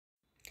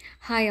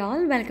Hi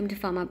all, welcome to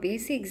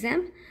Pharmacist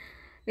Exam.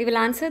 We will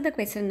answer the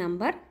question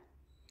number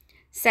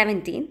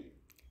 17.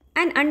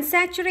 An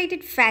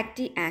unsaturated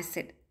fatty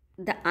acid.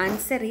 The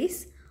answer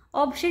is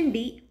option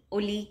D,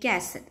 oleic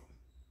acid.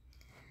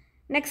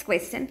 Next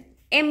question.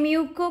 A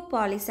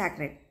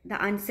mucopolysaccharide.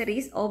 The answer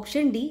is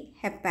option D,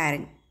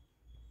 heparin.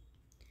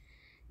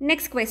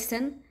 Next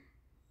question.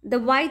 The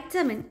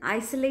vitamin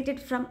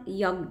isolated from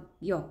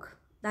yolk.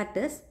 That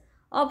is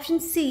option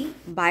C,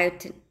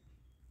 biotin.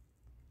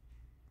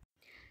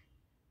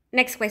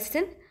 Next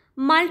question.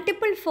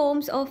 Multiple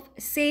forms of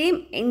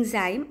same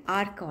enzyme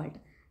are called.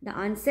 The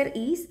answer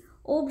is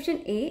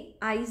option A,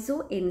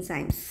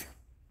 isoenzymes.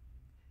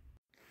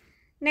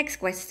 Next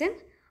question.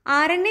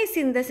 RNA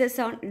synthesis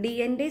on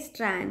DNA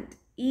strand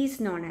is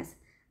known as.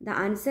 The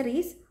answer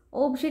is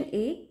option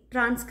A,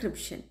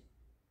 transcription.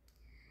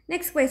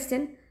 Next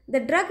question.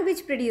 The drug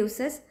which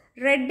produces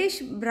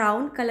reddish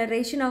brown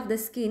coloration of the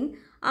skin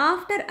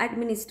after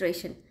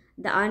administration.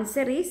 The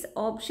answer is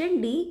option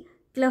D,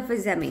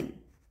 clofazimine.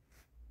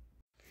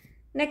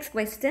 Next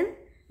question.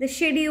 The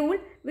schedule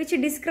which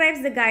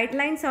describes the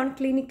guidelines on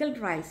clinical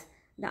trials.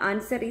 The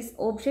answer is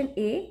option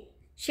A,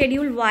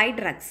 Schedule Y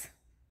drugs.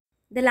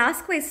 The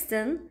last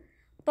question.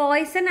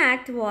 Poison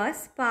Act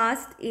was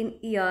passed in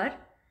year.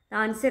 The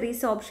answer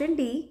is option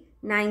D,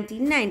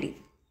 1990.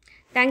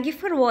 Thank you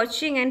for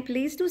watching and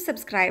please do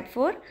subscribe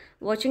for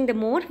watching the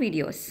more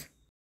videos.